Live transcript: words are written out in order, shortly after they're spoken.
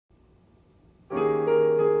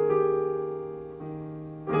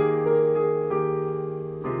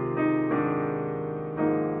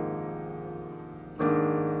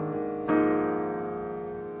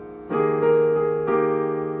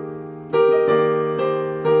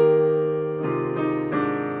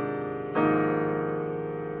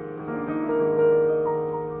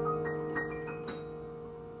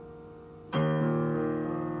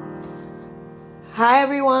Hi,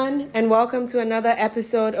 everyone, and welcome to another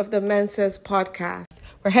episode of the Menses podcast.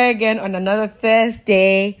 We're here again on another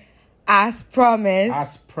Thursday, as promised.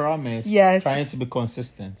 As promised. Yes. Trying to be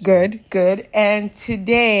consistent. Good. And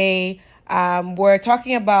today, we're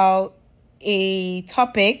talking about a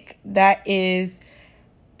topic that is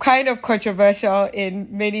kind of controversial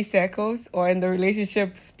in many circles or in the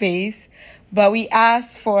relationship space. But we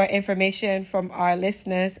asked for information from our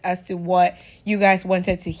listeners as to what you guys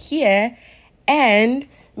wanted to hear. And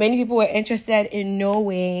many people were interested in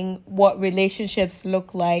knowing what relationships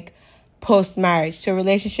look like post-marriage. So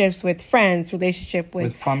relationships with friends, relationship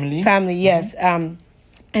with family. Family, yes. I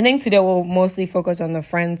think today we'll mostly focus on the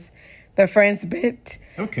friends bit.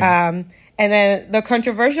 Okay. And then the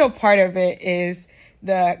controversial part of it is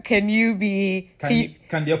can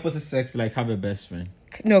the opposite sex have a best friend?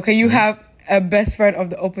 No, can you have a best friend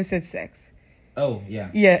of the opposite sex? Oh, yeah.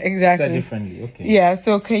 Yeah, exactly. Said differently, okay. Yeah,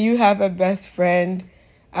 so can you have a best friend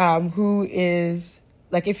who is,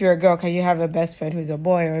 if you're a girl, can you have a best friend who's a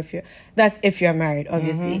boy? Or if you're married,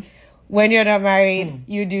 obviously. Mm-hmm. When you're not married,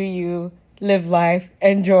 you do you, live life,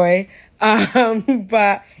 enjoy.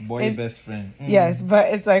 But best friend. Mm-hmm. Yes, but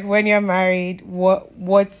it's when you're married, what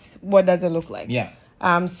does it look like? Yeah.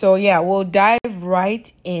 We'll dive right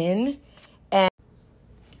in.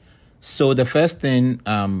 So the first thing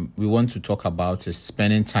we want to talk about is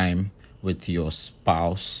spending time with your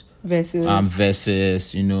spouse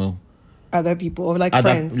versus other people or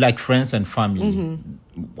friends, like friends and family,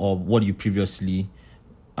 or what you previously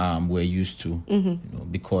were used to.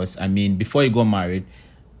 Because before you got married,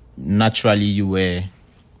 naturally you were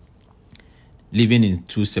living in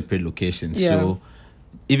two separate locations. Yeah. So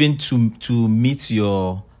even to meet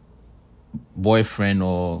your boyfriend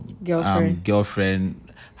or girlfriend,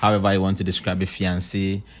 however you want to describe a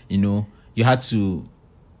fiancé, you had to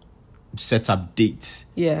set up dates.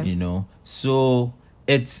 Yeah. So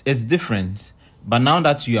it's different. But now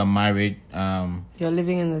that you are married, you're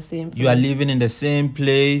living in the same place. You are living in the same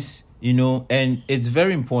place, and it's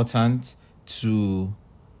very important to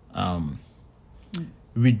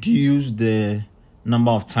reduce the number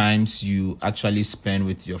of times you actually spend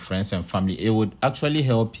with your friends and family. It would actually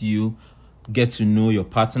help you get to know your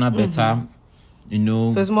partner better.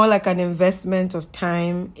 So it's more like an investment of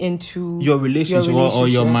time into your relationship. Or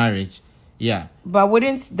your marriage. Yeah. But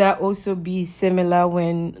wouldn't that also be similar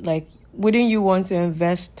when, wouldn't you want to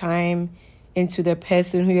invest time into the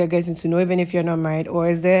person who you're getting to know, even if you're not married? Or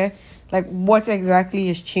is there, what exactly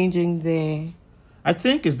is changing there? I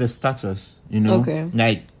think it's the status, Okay.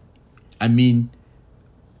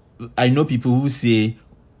 I know people who say,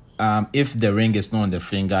 if the ring is not on the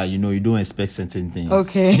finger, you don't expect certain things.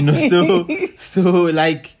 Okay. So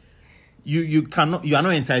you are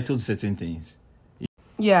not entitled to certain things.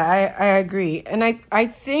 Yeah, I agree. And I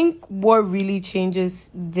think what really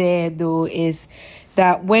changes there though is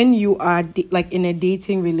that when you are in a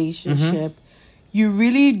dating relationship, you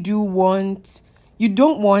really you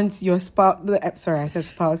don't want your spouse, sorry, I said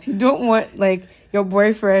spouse. You don't want your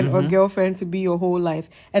boyfriend or girlfriend to be your whole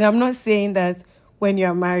life. And I'm not saying that when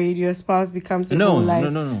you're married, your spouse becomes your whole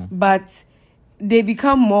life. No. But they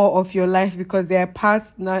become more of your life because they are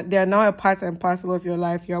now a part and parcel of your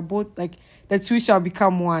life. You're both the two shall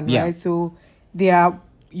become one, right? So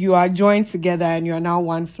you are joined together and you're now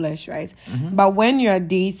one flesh, right? But when you're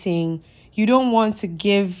dating, you don't want to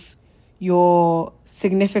give your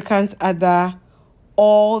significant other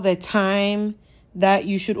all the time that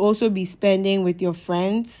you should also be spending with your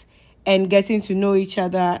friends and getting to know each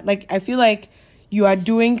other. I feel like you are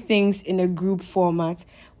doing things in a group format.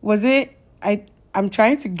 Was it? I'm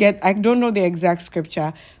trying to get, I don't know the exact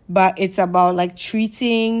scripture, but it's about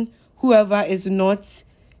treating whoever is not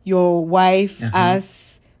your wife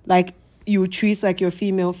as you treat your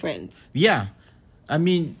female friends. Yeah.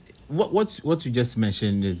 What you just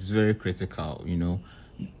mentioned is very critical,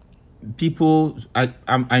 People,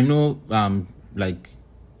 I know,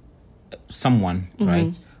 someone,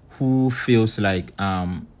 right, who feels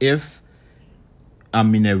if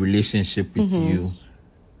I'm in a relationship with you,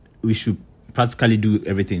 we should practically do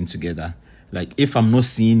everything together. If I'm not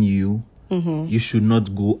seeing you, you should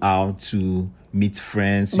not go out to meet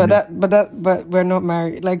friends. But we're not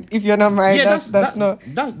married. If you're not married,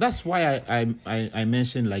 that's why I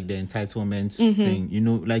mentioned the entitlement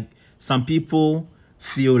thing. Some people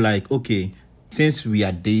feel okay, since we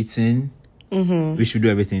are dating, we should do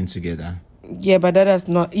everything together. Yeah, but that is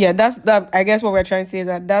not. Yeah, that's that. I guess what we're trying to say is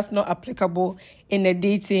that's not applicable in a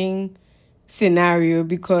dating scenario,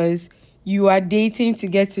 because you are dating to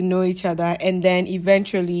get to know each other, and then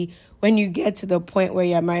eventually when you get to the point where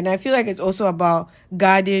you're married. And I feel like it's also about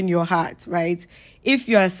guarding your heart, right? If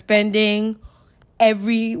you are spending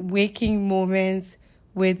every waking moment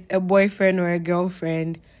with a boyfriend or a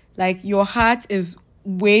girlfriend, like your heart is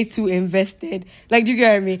way too invested. Like, do you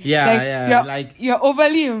get me? Yeah, you're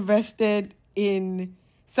overly invested in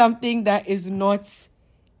something that is not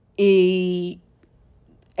a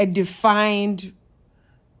defined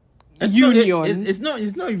union. It's not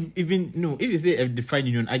even, no, if you say a defined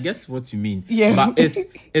union, I get what you mean. Yeah. But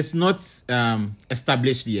it's not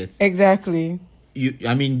established yet. Exactly.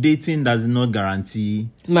 Dating does not guarantee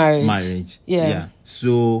marriage. Yeah.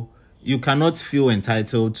 So you cannot feel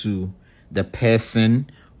entitled to the person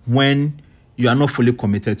when you are not fully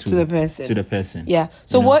committed to the person. Yeah.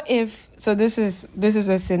 So what if, so this is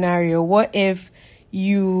a scenario. What if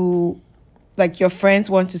you, like, your friends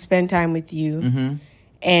want to spend time with you,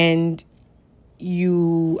 and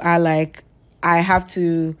you are like, I have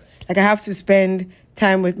to spend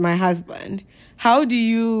time with my husband. How do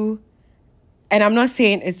you, and I'm not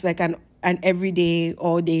saying it's like an everyday,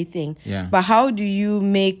 all day thing, but how do you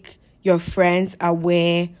make your friends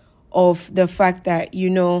aware of the fact that,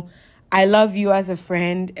 I love you as a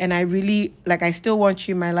friend, and I really, like, I still want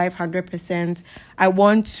you in my life 100%. I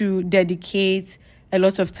want to dedicate a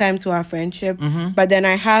lot of time to our friendship, but then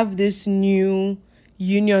I have this new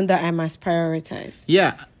union that I must prioritize.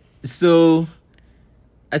 Yeah. So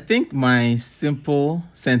I think my simple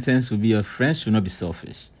sentence would be, your friends should not be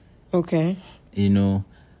selfish. Okay.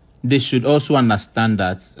 They should also understand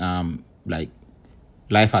that, like,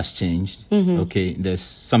 life has changed. Okay. There's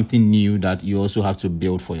something new that you also have to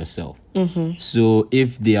build for yourself. So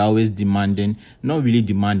if they are always demanding, not really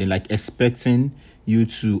demanding, like expecting you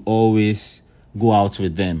to always go out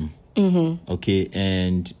with them. Okay.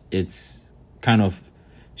 And it's kind of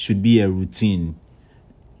should be a routine.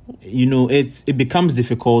 It becomes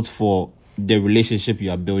difficult for the relationship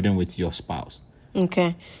you are building with your spouse.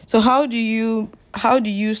 Okay. So how do you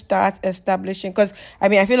start establishing, because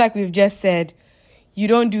I feel like we've just said you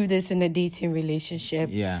don't do this in a dating relationship.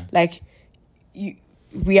 Yeah. Like,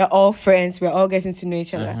 we are all friends, we're all getting to know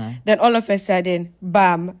each other. Then all of a sudden,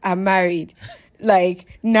 bam, I'm married. Like,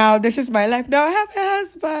 now this is my life. Now I have a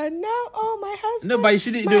husband. Now, my husband. No, but you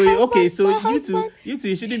shouldn't do it. Okay, so you two,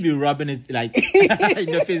 you shouldn't be rubbing it like in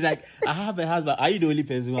your face. Like, I have a husband. Are you the only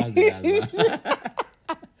person who has the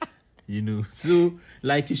husband? So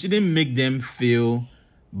like, you shouldn't make them feel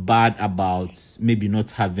bad about maybe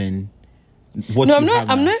not having what. No,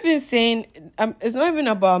 I'm not even saying. It's not even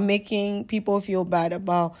about making people feel bad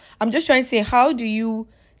about. I'm just trying to say, how do you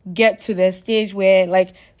get to the stage where,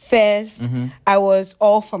 like, first I was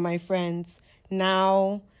all for my friends,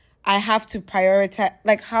 now I have to prioritize?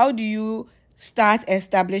 Like, how do you start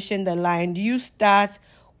establishing the line? Do you start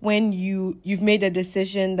when you've made a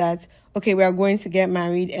decision that, okay, we are going to get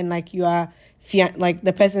married, and like, you are like,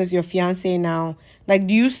 the person is your fiance now? Like,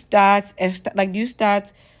 do you start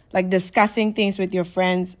like discussing things with your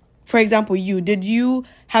friends? For example, did you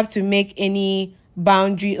have to make any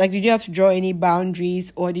boundary, like, did you have to draw any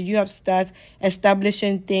boundaries, or did you have to start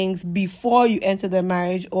establishing things before you entered the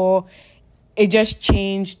marriage, or it just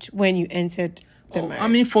changed when you entered the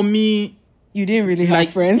marriage? For me, you didn't really have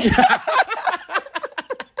friends.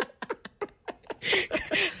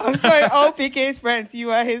 I'm sorry, all PK's friends,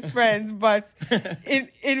 you are his friends, but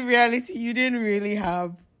in reality, you didn't really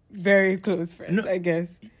have very close friends, I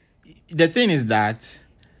guess. The thing is that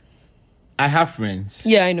I have friends.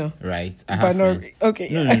 Yeah, I know. Right? I have friends. Okay.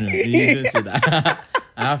 No. You didn't say that.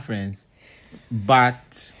 I have friends.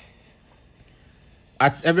 But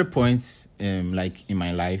at every point, like, in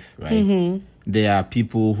my life, right, there are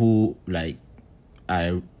people who, like,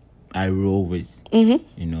 I roll with,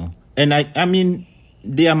 And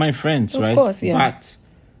they are my friends, right? Of course, yeah. But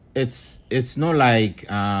it's not like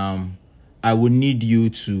I would need you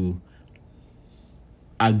to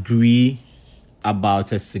agree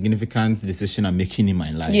about a significant decision I'm making in my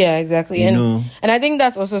life. Yeah, exactly. And I think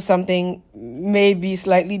that's also something maybe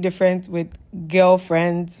slightly different with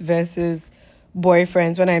girlfriends versus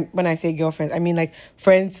boyfriends. When I say girlfriends, I mean, like,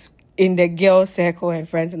 friends in the girl circle and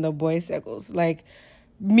friends in the boy circles. Like,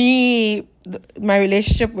 my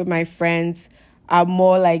relationship with my friends are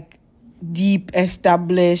more like deep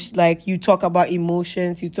established. Like, you talk about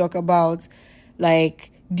emotions, you talk about,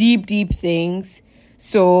 like, deep things.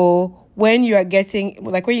 So when you get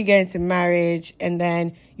into marriage, and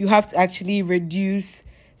then you have to actually reduce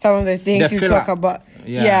some of the things you talk about.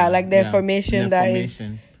 The information that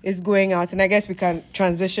is going out. And I guess we can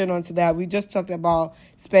transition onto that. We just talked about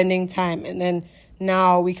spending time, and then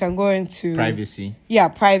now we can go into privacy. Yeah,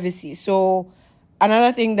 privacy. So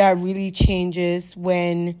another thing that really changes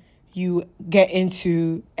when you get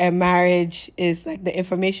into a marriage is, like, the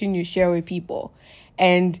information you share with people.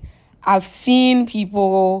 And I've seen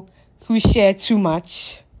people who share too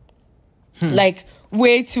much, like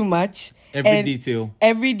way too much.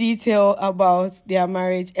 Every detail about their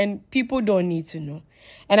marriage, and people don't need to know.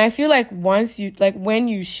 And I feel like when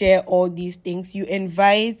you share all these things, you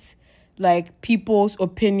invite like people's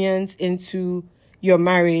opinions into your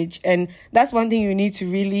marriage. And that's one thing you need to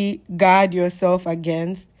really guard yourself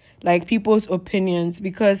against, like people's opinions,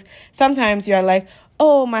 because sometimes you're like,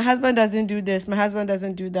 oh, my husband doesn't do this, my husband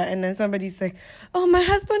doesn't do that. And then somebody's like, oh, my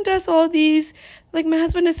husband does all these. Like, my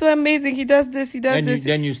husband is so amazing. He does this, he does this.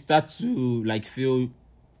 Then you start to like feel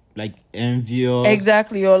like envious.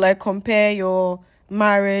 Exactly. Or like compare your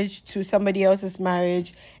marriage to somebody else's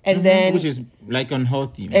marriage. And then... which is like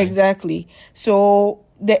unhealthy. Right? Exactly. So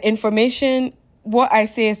the information... What I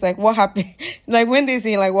say is like what happened, like when they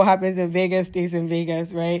say like what happens in Vegas stays in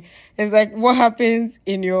Vegas, right? It's like what happens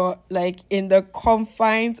in your, like in the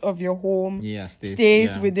confines of your home,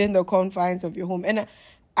 stays within the confines of your home. And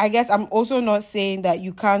I guess I'm also not saying that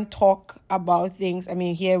you can't talk about things. I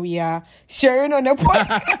mean, here we are sharing on a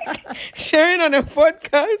podcast.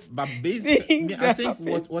 But basically, I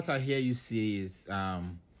think what I hear you say is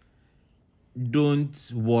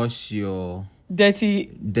don't wash your dirty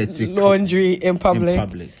laundry in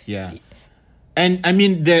public. Yeah. And I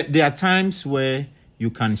mean, there are times where you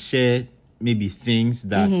can share maybe things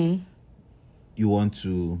that you want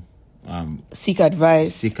to seek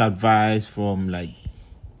advice from like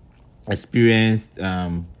experienced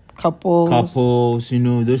couples, you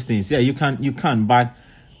know, those things. Yeah, you can, but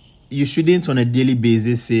you shouldn't on a daily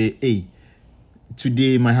basis say, hey,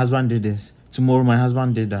 today my husband did this, tomorrow my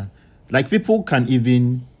husband did that. Like, people can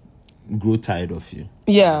even grow tired of you.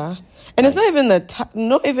 Yeah. And it's not even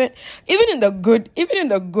even in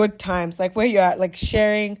the good times, like where you're like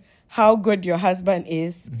sharing how good your husband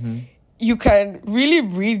is, you can really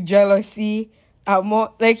breed jealousy.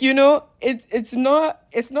 More like, you know, it's not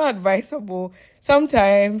advisable.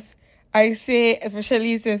 Sometimes I say,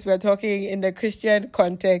 especially since we're talking in the Christian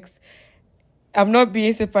context, I'm not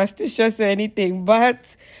being superstitious or anything,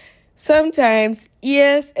 but sometimes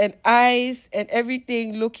ears and eyes and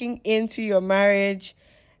everything looking into your marriage,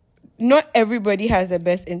 not everybody has the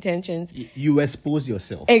best intentions. You expose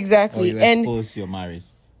yourself. Exactly. Or you expose your marriage.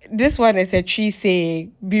 This one is a tree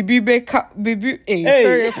saying, Bibi,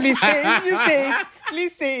 sorry, please say it. You say it.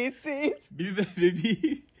 Please say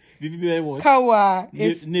it. Bibi, what? Kawa.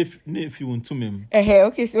 If you want to me.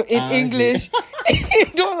 Okay, so in English,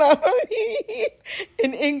 don't laugh at me.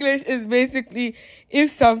 In English, it's basically, if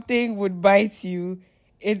something would bite you,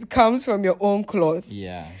 it comes from your own cloth.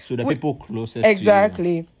 Yeah, so the people closest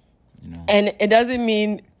exactly. to you. You know. And it doesn't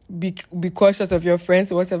mean be cautious of your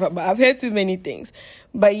friends or whatever, but I've heard too many things.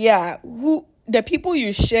 But yeah, the people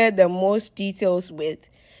you share the most details with,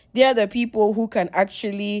 they are the people who can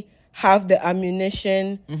actually have the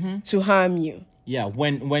ammunition to harm you. Yeah,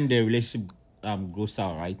 when the relationship goes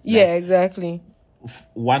out, right? Like, yeah, exactly.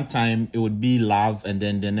 One time it would be love, and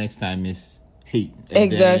then the next time is hate. And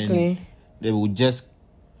exactly. They will just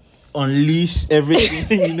unleash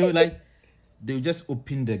everything, you know, like they will just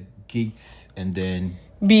open the gates and then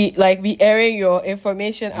be airing your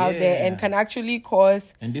information out there, and can actually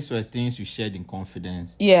cause. And these were things you shared in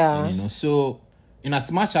confidence. Yeah. And, you know, so in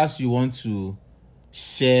as much as you want to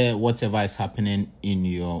share whatever is happening in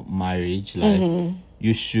your marriage, like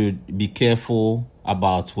you should be careful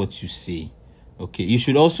about what you say. Okay. You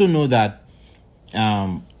should also know that,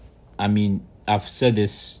 I mean, I've said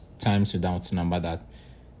this times without number that,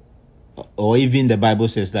 or even the Bible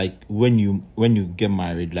says, like, when you get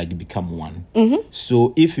married, like, you become one.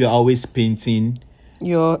 So if you're always painting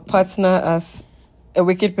your partner as a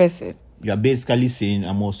wicked person, you're basically saying,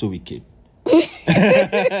 I'm also wicked.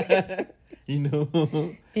 You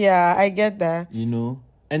know? Yeah, I get that. You know?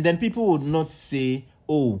 And then people would not say,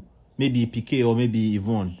 oh, maybe PK or maybe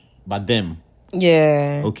Yvonne, but them.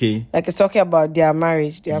 Yeah. Okay. Like, it's talking about their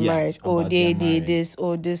marriage. Oh, they did this.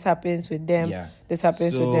 Oh, this happens with them. Yeah. This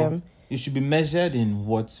happens with them. You should be measured in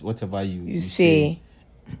whatever you say.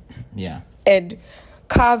 Yeah. And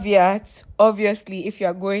caveat, obviously, if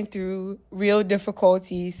you're going through real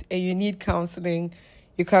difficulties and you need counseling,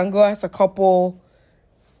 you can go as a couple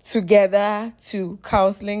together to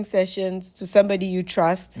counseling sessions to somebody you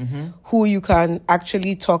trust, who you can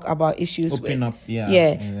actually talk about issues with. Open up, yeah.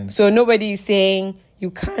 Yeah. So nobody is saying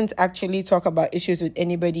you can't actually talk about issues with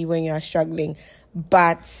anybody when you are struggling,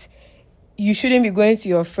 but you shouldn't be going to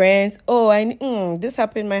your friends. Oh, this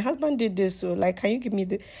happened. My husband did this. So, like, can you give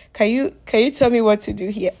me can you tell me what to do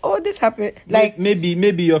here? Oh, this happened. Like,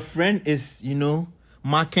 maybe your friend is, you know,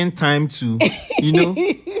 marking time to, you know,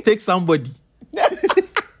 take somebody.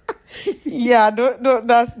 Yeah,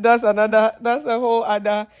 that's a whole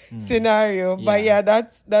other scenario. Yeah. But yeah,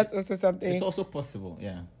 that's also something. It's also possible,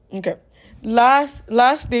 yeah. Okay.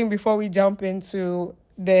 Last thing before we jump into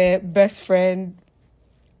the best friend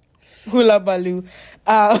hula baloo,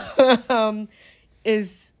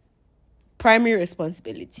 is primary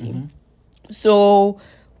responsibility. So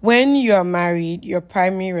when you are married, your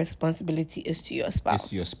primary responsibility is to your spouse.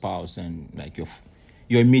 It's your spouse and like your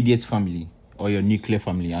immediate family or your nuclear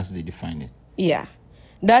family as they define it. Yeah.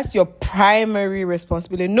 That's your primary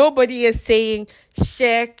responsibility. Nobody is saying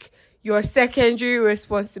check your secondary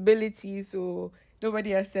responsibilities. So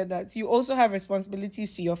nobody has said that. You also have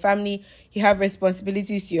responsibilities to your family. You have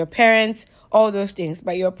responsibilities to your parents, all those things.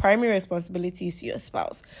 But your primary responsibility is to your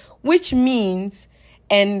spouse. Which means,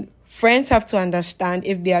 and friends have to understand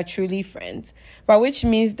if they are truly friends, but which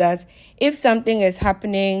means that if something is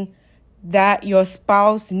happening that your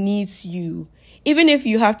spouse needs you, even if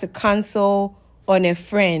you have to cancel on a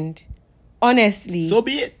friend, honestly, so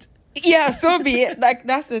be it. Yeah, so be it. Like,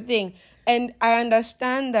 that's the thing. And I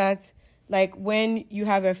understand that, like, when you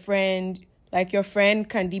have a friend, like, your friend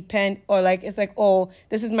can depend, or like, it's like, oh,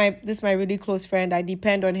 this is my really close friend, I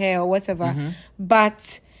depend on her or whatever.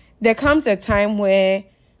 But there comes a time where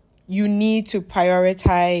you need to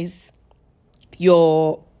prioritize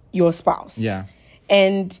your spouse. Yeah.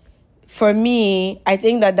 And for me, I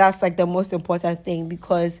think that that's like the most important thing,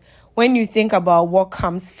 because when you think about what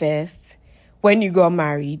comes first, when you got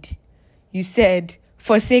married, you said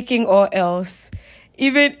forsaking all else,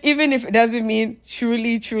 even if it doesn't mean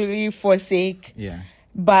truly forsake. Yeah.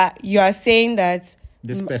 But you are saying that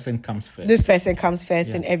this person comes first. This person comes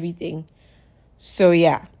first in everything. So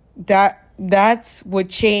yeah, that would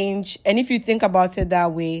change. And if you think about it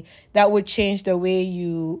that way, that would change the way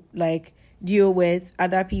you like deal with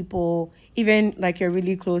other people, even like your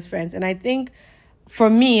really close friends. And I think for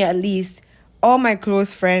me, at least, all my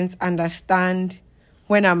close friends understand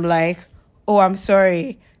when I'm like, oh, I'm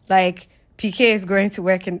sorry, like PK is going to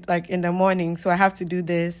work in the morning, so I have to do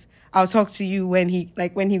this. I'll talk to you when he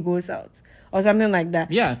goes out or something like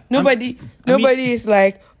that. Yeah. Nobody is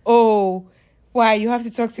like, oh, why you have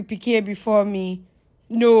to talk to PK before me?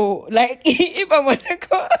 No, like if I'm on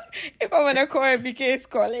a call and PK is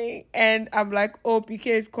calling and I'm like, oh, PK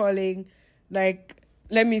is calling, like,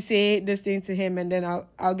 let me say this thing to him and then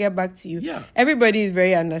I'll get back to you. Yeah. Everybody is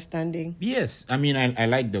very understanding. Yes. I mean, I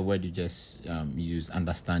like the word you just used,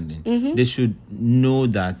 understanding. They should know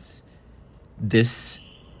that this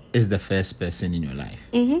is the first person in your life,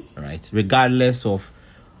 right? Regardless of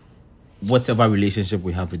whatever relationship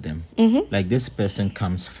we have with them. Like, this person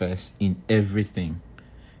comes first in everything.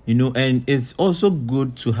 You know, and it's also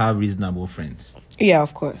good to have reasonable friends. Yeah,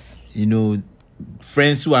 of course. You know,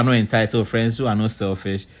 friends who are not entitled, friends who are not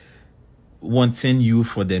selfish, wanting you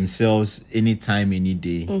for themselves anytime, any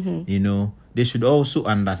day. You know, they should also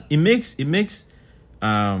understand. It makes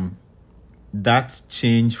that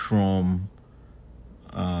change from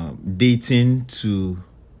dating to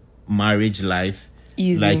marriage life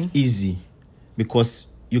easy, because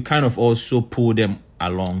you kind of also pull them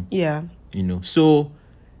along. Yeah. You know, so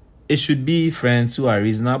it should be friends who are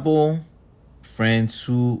reasonable, friends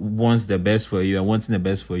who wants the best for you, and wanting the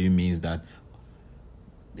best for you means that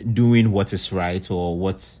doing what is right or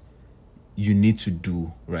what you need to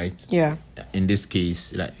do, right? Yeah. In this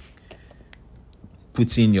case, like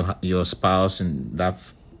putting your spouse in that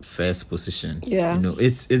first position. Yeah. You know,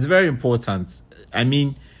 it's very important. I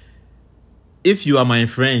mean, if you are my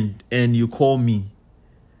friend and you call me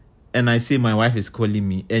and I say my wife is calling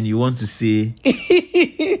me and you want to say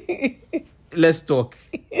let's talk,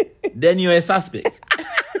 then you're a suspect.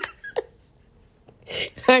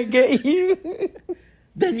 I get you.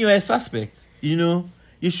 Then you're a suspect. You know,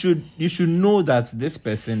 you should know that this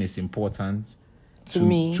person is important to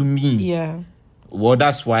me. Yeah. Well,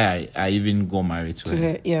 that's why I even got married to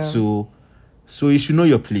her. Yeah. So you should know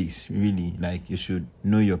your place, really. Like, you should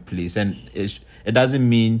know your place. And it doesn't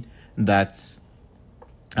mean that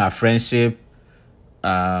our friendship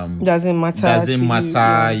doesn't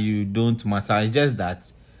matter. You don't matter. It's just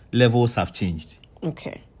that levels have changed.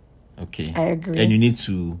 Okay. I agree. And you need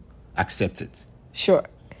to accept it. Sure.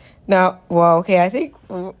 Now, well, okay, I think,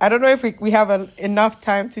 I don't know if we have enough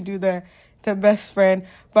time to do the best friend,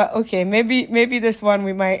 but okay, maybe this one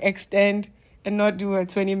we might extend and not do a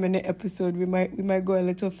 20-minute episode. We might go a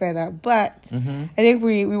little further, but I think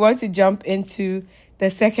we want to jump into the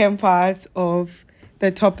second part of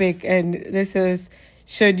the topic, and this is,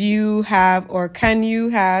 should you have or can you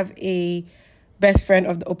have a best friend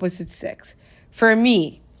of the opposite sex? For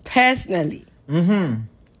me personally, I'm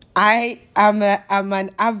an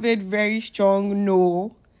avid, very strong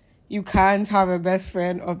no. you can't have a best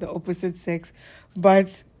friend of the opposite sex.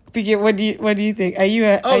 But Piquet, what do you think? Are you?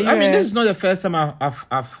 This is not the first time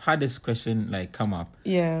I've had this question like come up.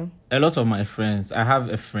 Yeah. A lot of my friends. I have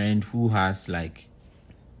a friend who has like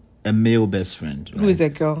a male best friend. Right? Who is a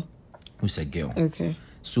girl? Who's a girl. Okay.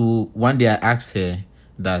 So one day I asked her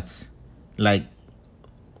that, like,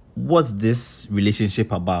 what's this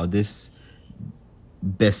relationship about? This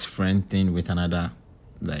best friend thing with another,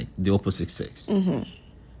 like the opposite sex. Mm-hmm.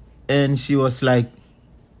 And she was like,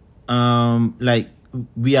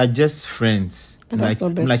 we are just friends. But that's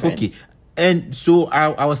not best friend. Okay. And so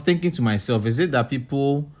I was thinking to myself, is it that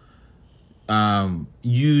people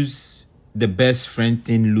use the best friend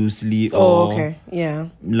thing loosely, or okay, yeah,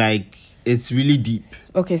 like it's really deep?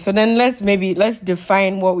 Okay, so then let's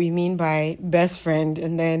define what we mean by best friend,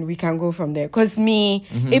 and then we can go from there. Because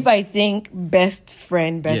if I think best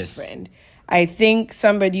friend, I think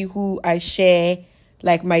somebody who I share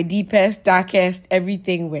like my deepest, darkest,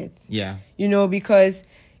 everything with. Yeah. Because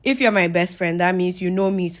if you're my best friend, that means you know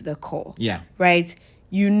me to the core. Yeah. Right?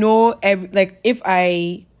 If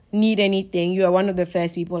I need anything, you are one of the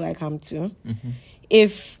first people I come to. Mm-hmm.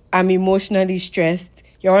 If I'm emotionally stressed,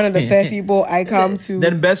 you're one of the first people I come to.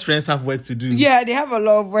 Then best friends have work to do. Yeah, they have a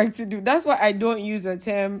lot of work to do. That's why I don't use the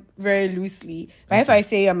term very loosely. But if I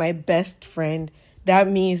say you're my best friend, that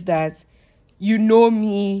means that you know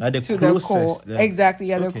me to the core. Then. Exactly,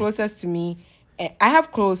 you're the closest to me. I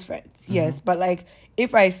have close friends, yes. But like,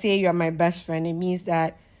 if I say you're my best friend, it means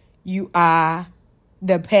that you are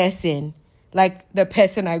the person. Like the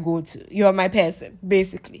person I go to. You're my person,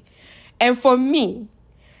 basically. And for me,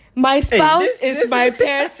 my spouse is my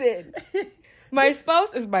person. My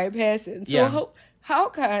spouse is my person. So how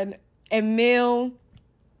can another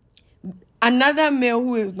male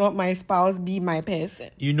who is not my spouse be my person?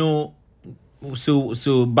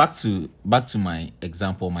 So back to my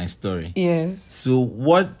example, my story. Yes. So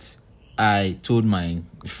what I told my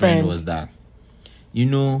friend was that,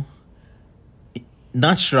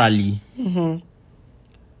 naturally,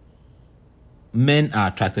 men are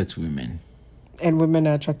attracted to women, and women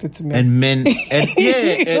are attracted to men, and men,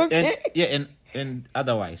 and and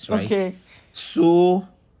otherwise, right? Okay. So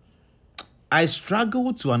I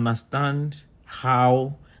struggle to understand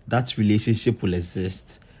how that relationship will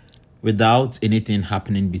exist without anything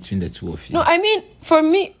happening between the two of you. No, I mean, for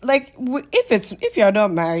me, like, if you're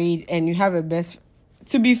not married and you have a best,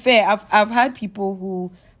 to be fair, I've had people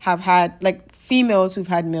who have had, like, females who've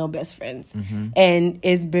had male best friends, and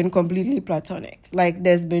it's been completely platonic. Like,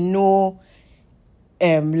 there's been no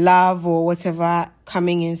love or whatever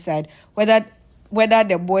coming inside. Whether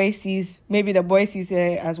the boy sees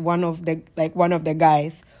her as one of the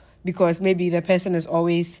guys, because maybe the person is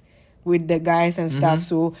always with the guys and stuff.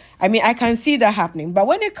 So, I mean, I can see that happening. But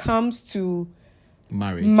when it comes to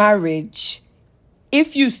marriage,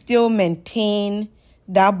 if you still maintain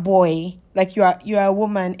that boy, like you are a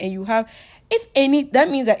woman and you have, that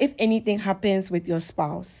means that if anything happens with your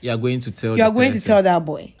spouse, you are going to tell that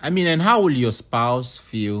boy. I mean, and how will your spouse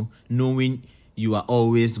feel knowing you are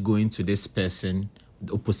always going to this person,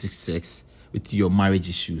 the opposite sex, with your marriage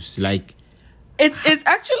issues? Like, it's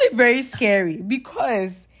actually very scary,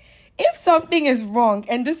 because if something is wrong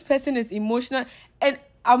and this person is emotional, and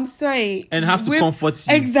I'm sorry, and have to comfort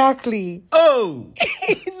you, exactly. Oh,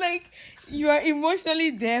 like, you are emotionally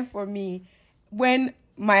there for me when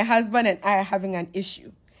my husband and I are having an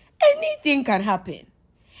issue. Anything can happen.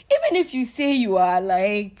 Even if you say you are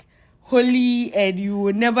like holy and you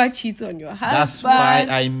will never cheat on your husband. That's why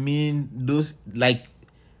I mean, those, like,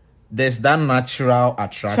 there's that natural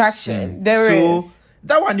attraction. There is.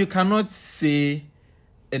 That one you cannot say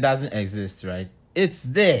it doesn't exist, right? It's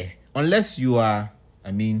there. Unless you are,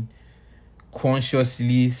 I mean,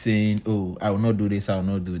 consciously saying, oh, I will not do this, I will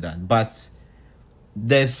not do that. But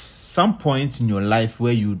there's some point in your life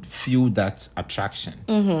where you feel that attraction.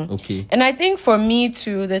 Okay. And I think for me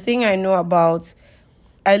too, the thing I know about,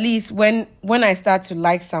 at least when I start to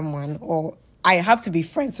like someone, or I have to be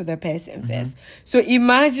friends with the person first. So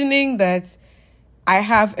imagining that I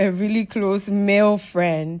have a really close male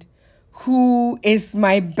friend who is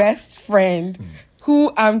my best friend,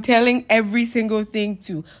 who I'm telling every single thing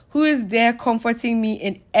to, who is there comforting me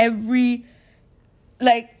in every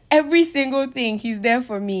single thing. He's there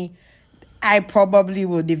for me. I probably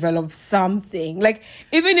will develop something. Like,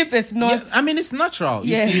 even if it's not... Yeah, I mean, it's natural.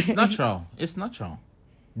 You see, it's natural. It's natural.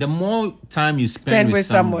 The more time you spend with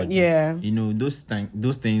someone, those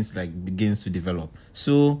things like begins to develop.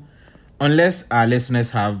 So, unless our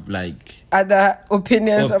listeners have like other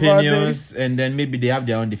opinions about this, and then maybe they have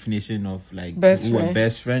their own definition of like best who a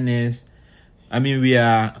best friend is. I mean, we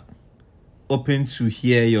are open to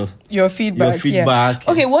hear your feedback.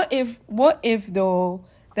 Yeah. Okay, what if though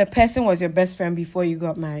the person was your best friend before you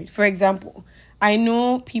got married? For example, I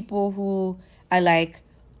know people who are like,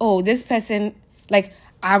 oh, this person, like,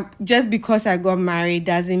 just because I got married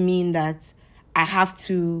doesn't mean that I have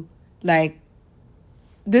to, like,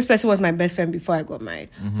 this person was my best friend before I got married.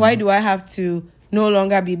 Mm-hmm. Why do I have to no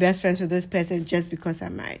longer be best friends with this person just because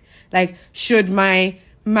I'm married? Like, should my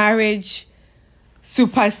marriage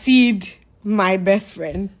supersede my best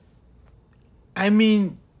friend? I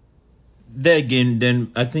mean, there again,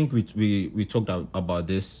 then I think we talked about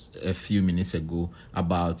this a few minutes ago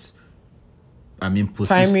about, I mean,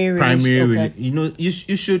 primary. Okay.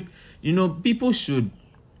 You should, people should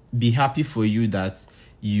be happy for you that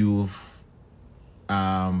you've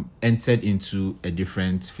entered into a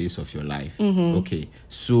different phase of your life. Mm-hmm. Okay,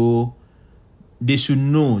 so they should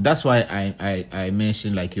know. That's why I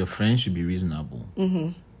mentioned, like, your friends should be reasonable.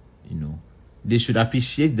 Mm-hmm. They should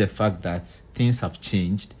appreciate the fact that things have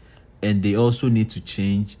changed, and they also need to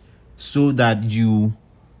change so that you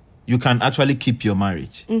can actually keep your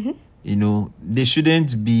marriage. Mm-hmm. They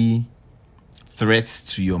shouldn't be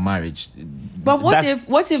threats to your marriage. But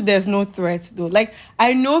what if there's no threat though? Like,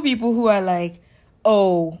 I know people who are like,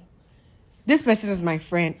 oh, this person is my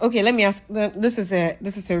friend. Okay, let me ask. This is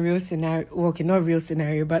a real scenario. Okay, not real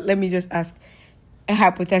scenario, but let me just ask a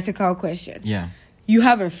hypothetical question. Yeah. You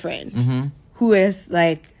have a friend mm-hmm. who is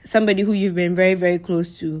like somebody who you've been very, very close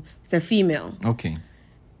to. It's a female. Okay.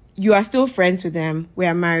 You are still friends with them. We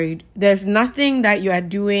are married. There's nothing that you are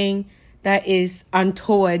doing that is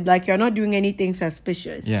untoward. Like, you're not doing anything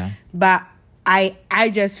suspicious. Yeah. But I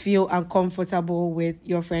just feel uncomfortable with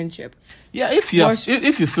your friendship. Yeah, if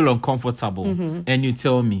you feel uncomfortable mm-hmm. and you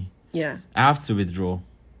tell me, yeah, I have to withdraw.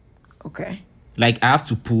 Okay. Like, I have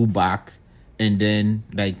to pull back and then,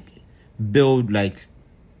 like, build like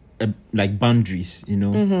boundaries,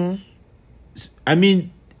 Mm-hmm. I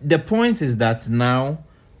mean, the point is that now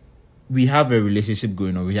we have a relationship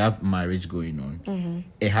going on, we have marriage going on. Mm-hmm.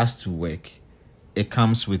 It has to work. It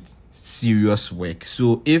comes with serious work.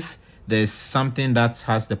 So if there's something that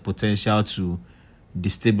has the potential to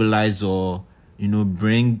destabilize or,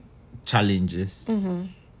 bring challenges, mm-hmm.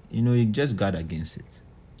 You just guard against it.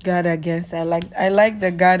 Guard against. I like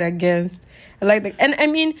the guard against. And I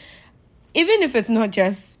mean, even if it's not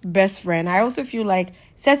just best friend, I also feel like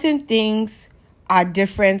certain things are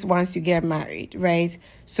different once you get married, right?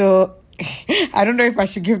 So I don't know if I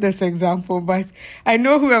should give this example, but I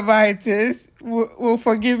know whoever it is will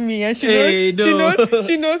forgive me, and she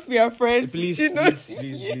knows we are friends. Please.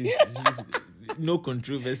 No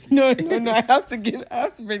controversy. No. I have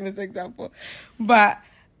to bring this example, but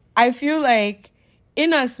I feel like,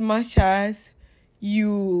 in as much as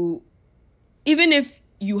even if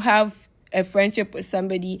you have a friendship with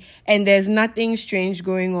somebody and there's nothing strange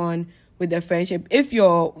going on with the friendship, if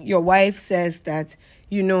your wife says that,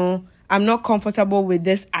 I'm not comfortable with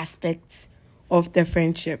this aspect of the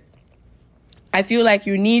friendship, I feel like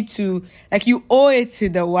you need to, like, you owe it to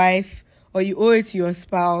the wife or you owe it to your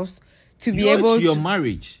spouse to be able to your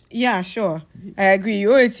marriage. Yeah, sure. I agree.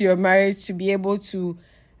 You owe it to your marriage to be able to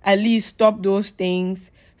at least stop those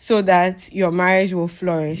things so that your marriage will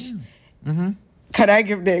flourish. Yeah. Mm-hmm. Can I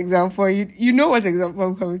give the example? You know what example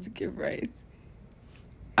I'm going to give, right?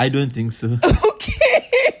 I don't think so.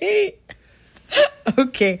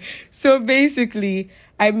 Okay. So basically,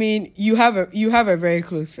 I mean, you have a very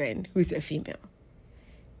close friend who's a female,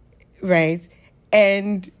 right?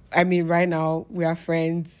 And I mean, right now we are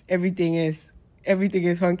friends. Everything is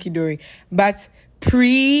hunky dory. But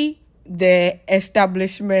pre the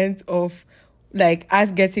establishment of, like,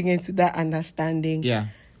 us getting into that understanding, yeah,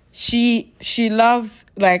 she loves,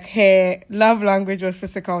 like, her love language was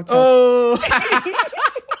physical touch. Oh.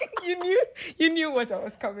 You knew what I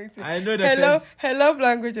was coming to. I know that. Her love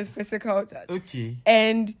language is physical touch. Okay.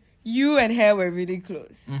 And you and her were really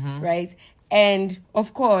close, mm-hmm. right? And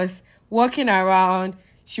of course, walking around,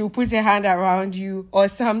 she'll put her hand around you or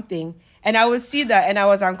something, and I would see that, and I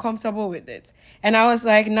was uncomfortable with it, and I was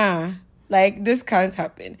like, nah, like, this can't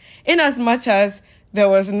happen. In as much as there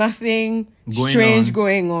was nothing strange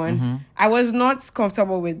going on, mm-hmm. I was not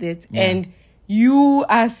comfortable with it, yeah. And you,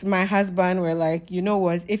 as my husband, were like, you know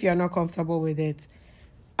what? If you're not comfortable with it,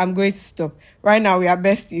 I'm going to stop. Right now, we are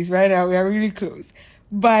besties. Right now, we are really close.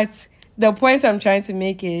 But the point I'm trying to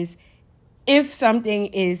make is, if something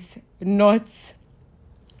is not,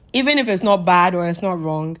 even if it's not bad or it's not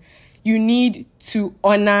wrong, you need to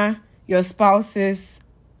honor your spouse's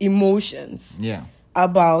emotions. Yeah.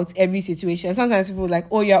 About every situation. Sometimes people are like,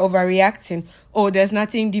 oh, you're overreacting. Oh, there's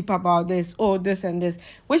nothing deep about this. Oh, this and this.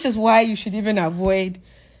 Which is why you should even avoid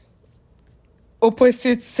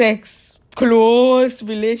opposite sex close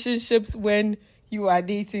relationships when you are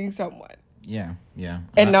dating someone. Yeah.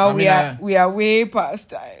 And now we are way past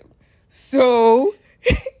time. So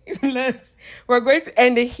we're going to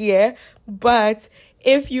end it here. But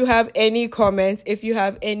if you have any comments, if you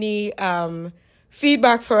have any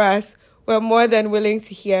feedback for us, we're more than willing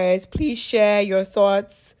to hear it. Please share your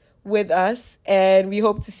thoughts with us, and we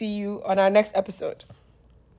hope to see you on our next episode.